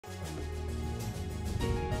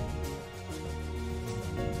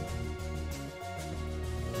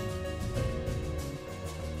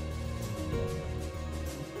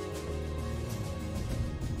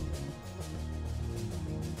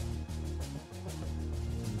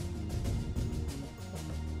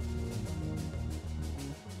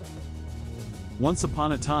Once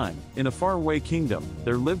upon a time, in a faraway kingdom,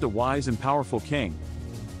 there lived a wise and powerful king.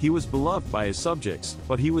 He was beloved by his subjects,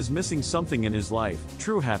 but he was missing something in his life,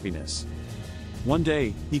 true happiness. One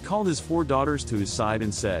day, he called his 4 daughters to his side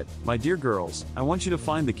and said, "My dear girls, I want you to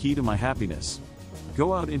find the key to my happiness.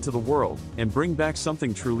 Go out into the world, and bring back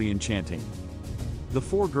something truly enchanting." The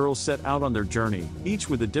 4 girls set out on their journey, each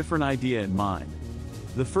with a different idea in mind.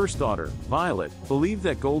 The first daughter, Violet, believed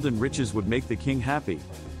that gold and riches would make the king happy.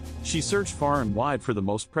 She searched far and wide for the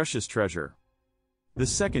most precious treasure. The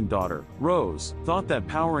second daughter, Rose, thought that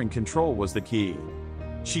power and control was the key.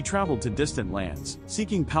 She traveled to distant lands,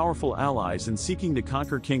 seeking powerful allies and seeking to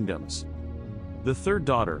conquer kingdoms. The third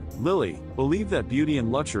daughter, Lily, believed that beauty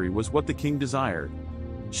and luxury was what the king desired.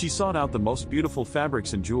 She sought out the most beautiful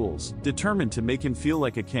fabrics and jewels, determined to make him feel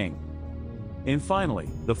like a king. And finally,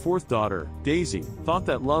 the fourth daughter, Daisy, thought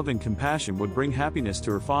that love and compassion would bring happiness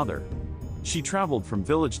to her father. She traveled from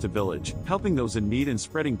village to village, helping those in need and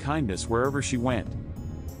spreading kindness wherever she went.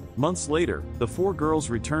 Months later, the 4 girls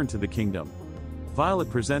returned to the kingdom. Violet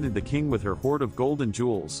presented the king with her hoard of gold and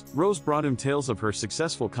jewels, Rose brought him tales of her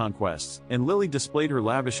successful conquests, and Lily displayed her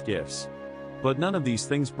lavish gifts. But none of these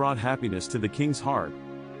things brought happiness to the king's heart.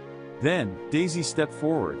 Then, Daisy stepped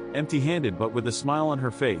forward, empty-handed but with a smile on her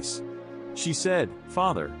face. She said,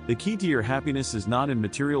 "Father, the key to your happiness is not in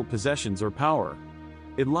material possessions or power.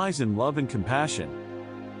 It lies in love and compassion."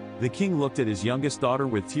 The king looked at his youngest daughter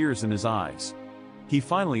with tears in his eyes. He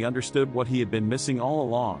finally understood what he had been missing all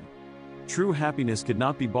along. True happiness could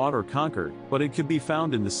not be bought or conquered, but it could be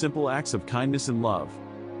found in the simple acts of kindness and love.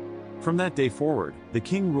 From that day forward, the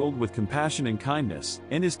king ruled with compassion and kindness,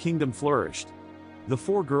 and his kingdom flourished. The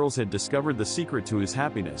 4 girls had discovered the secret to his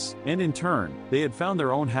happiness, and in turn, they had found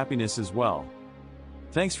their own happiness as well.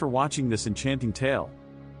 Thanks for watching this enchanting tale.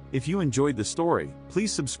 If you enjoyed the story,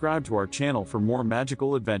 please subscribe to our channel for more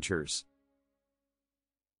magical adventures.